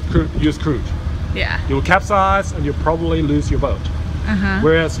 you're screwed. Yeah. You'll capsize and you'll probably lose your boat.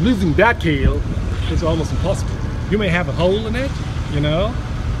 Whereas losing that keel is almost impossible. You may have a hole in it, you know,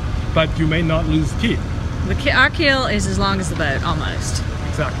 but you may not lose the keel. Our keel is as long as the boat, almost.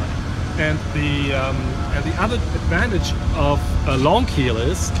 Exactly. And the other advantage of a long keel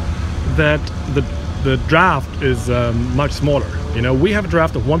is that the draft is much smaller. You know, we have a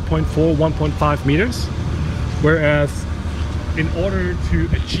draft of 1.4, 1.5 meters, whereas in order to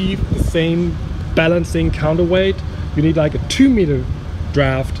achieve the same balancing counterweight, you need like a 2-meter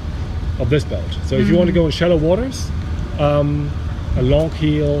draft of this boat. So if you want to go in shallow waters, a long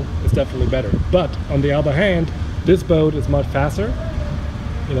keel is definitely better. But on the other hand, this boat is much faster.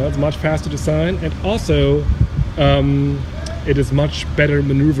 You know, it's much faster design, and also it is much better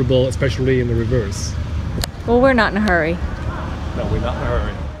maneuverable, especially in the reverse. Well, we're not in a hurry. No, we're not in a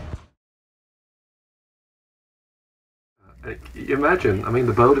hurry. Imagine, I mean,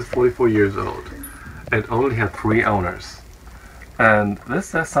 the boat is 44 years old. It only had 3 owners. And this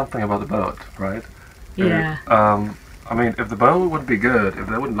says something about the boat, right? Yeah. I mean, if the boat wouldn't be good, if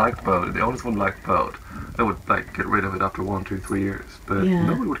they wouldn't like the boat, if the owners wouldn't like the boat, they would like get rid of it after 1, 2, 3 years. But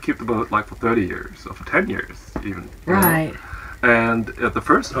nobody would keep the boat like for 30 years or for 10 years even. Right. And the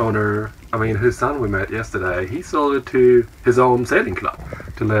first owner, I mean, his son we met yesterday, he sold it to his own sailing club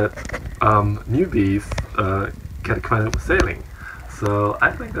to let newbies get acquainted with sailing. So I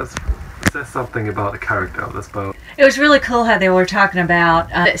think that says something about the character of this boat. It was really cool how they were talking about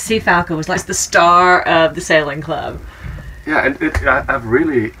that Seefalke was like the star of the sailing club. Yeah, and I've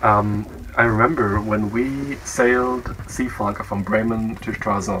really, I remember when we sailed Seefalke from Bremen to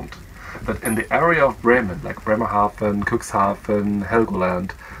Stralsund, that in the area of Bremen, like Bremerhaven, Cuxhaven,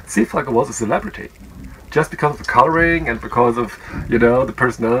 Helgoland, Seefalke was a celebrity. Just because of the coloring and because of, you know, the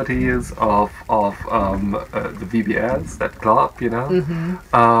personalities of the VBS, that club, you know.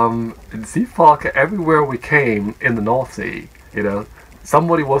 In Seefalke, everywhere we came in the North Sea, you know,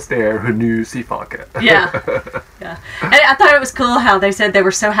 somebody was there who knew Seafalke. Yeah. Yeah. And I thought it was cool how they said they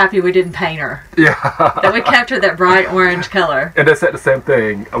were so happy we didn't paint her. Yeah. That we kept her that bright orange color. And they said the same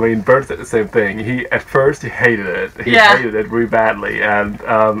thing. I mean, Bert said the same thing. At first he hated it. He hated it really badly, and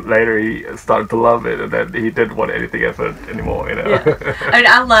later he started to love it, and then he didn't want anything of it anymore. You know. Yeah. I mean,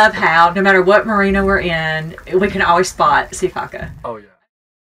 I love how no matter what marina we're in, we can always spot Seafalke. Oh yeah.